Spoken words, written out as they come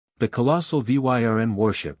The colossal VYRN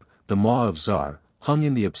warship, the Maw of Zar, hung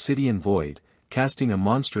in the obsidian void, casting a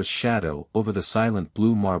monstrous shadow over the silent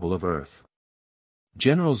blue marble of Earth.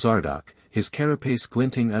 General Zardock, his carapace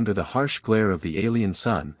glinting under the harsh glare of the alien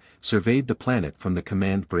sun, surveyed the planet from the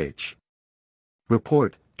command bridge.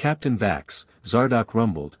 "Report, Captain Vax," Zardock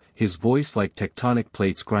rumbled, his voice like tectonic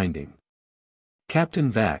plates grinding.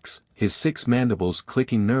 Captain Vax, his 6 mandibles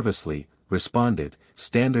clicking nervously, responded,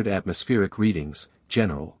 "Standard atmospheric readings,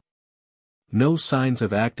 General. No signs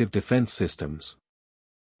of active defense systems."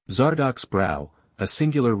 Zardock's brow, a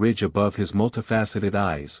singular ridge above his multifaceted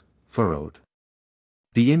eyes, furrowed.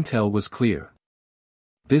 The intel was clear.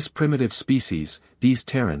 This primitive species, these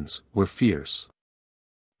Terrans, were fierce.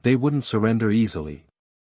 They wouldn't surrender easily.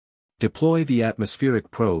 "Deploy the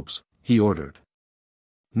atmospheric probes," he ordered.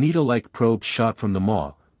 Needle-like probes shot from the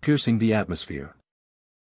maw, piercing the atmosphere.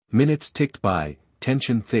 Minutes ticked by,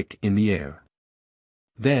 tension thick in the air.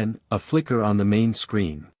 Then, a flicker on the main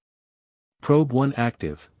screen. "Probe 1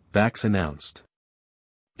 active," Vax announced.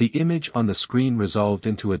 The image on the screen resolved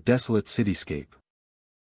into a desolate cityscape.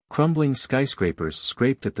 Crumbling skyscrapers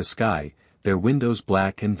scraped at the sky, their windows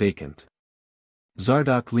black and vacant.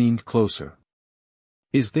 Zardock leaned closer.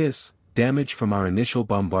 "Is this damage from our initial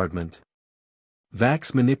bombardment?"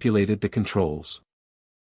 Vax manipulated the controls.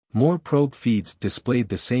 More probe feeds displayed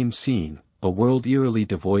the same scene, a world eerily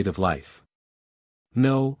devoid of life.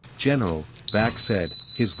 "No, General," Vax said,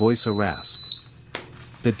 his voice a rasp.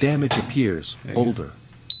 "The damage appears older."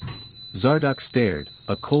 Zardock stared,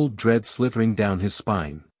 a cold dread slithering down his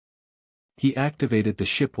spine. He activated the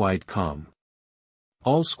ship-wide comm.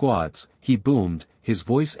 "All squads," he boomed, his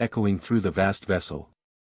voice echoing through the vast vessel.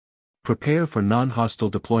 "Prepare for non-hostile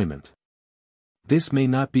deployment. This may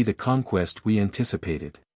not be the conquest we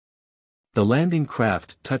anticipated." The landing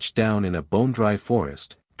craft touched down in a bone-dry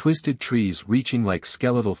forest, twisted trees reaching like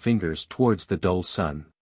skeletal fingers towards the dull sun.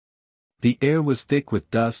 The air was thick with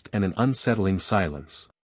dust and an unsettling silence.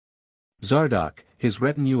 Zardock, his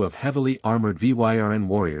retinue of heavily armored VYRN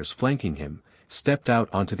warriors flanking him, stepped out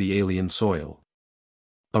onto the alien soil.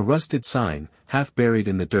 A rusted sign, half buried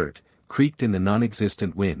in the dirt, creaked in the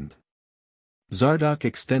non-existent wind. Zardock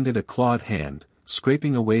extended a clawed hand,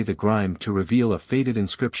 scraping away the grime to reveal a faded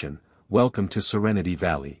inscription, "Welcome to Serenity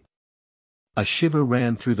Valley." A shiver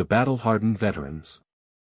ran through the battle-hardened veterans.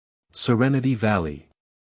 Serenity Valley.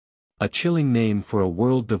 A chilling name for a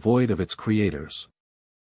world devoid of its creators.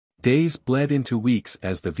 Days bled into weeks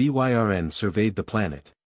as the VYRN surveyed the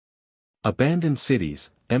planet. Abandoned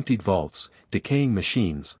cities, emptied vaults, decaying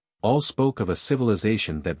machines, all spoke of a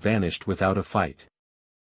civilization that vanished without a fight.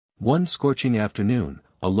 One scorching afternoon,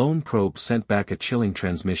 a lone probe sent back a chilling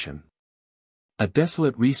transmission. A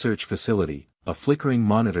desolate research facility, a flickering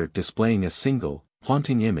monitor displaying a single,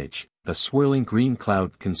 haunting image, a swirling green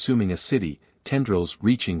cloud consuming a city, tendrils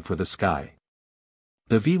reaching for the sky.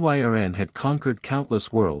 The VYRN had conquered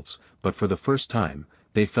countless worlds, but for the first time,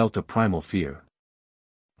 they felt a primal fear.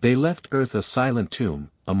 They left Earth a silent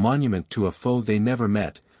tomb, a monument to a foe they never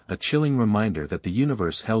met, a chilling reminder that the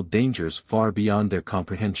universe held dangers far beyond their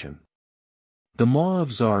comprehension. The Maw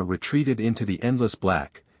of Zar retreated into the endless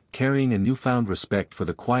black, carrying a newfound respect for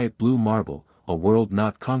the quiet blue marble, a world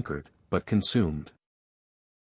not conquered, but consumed.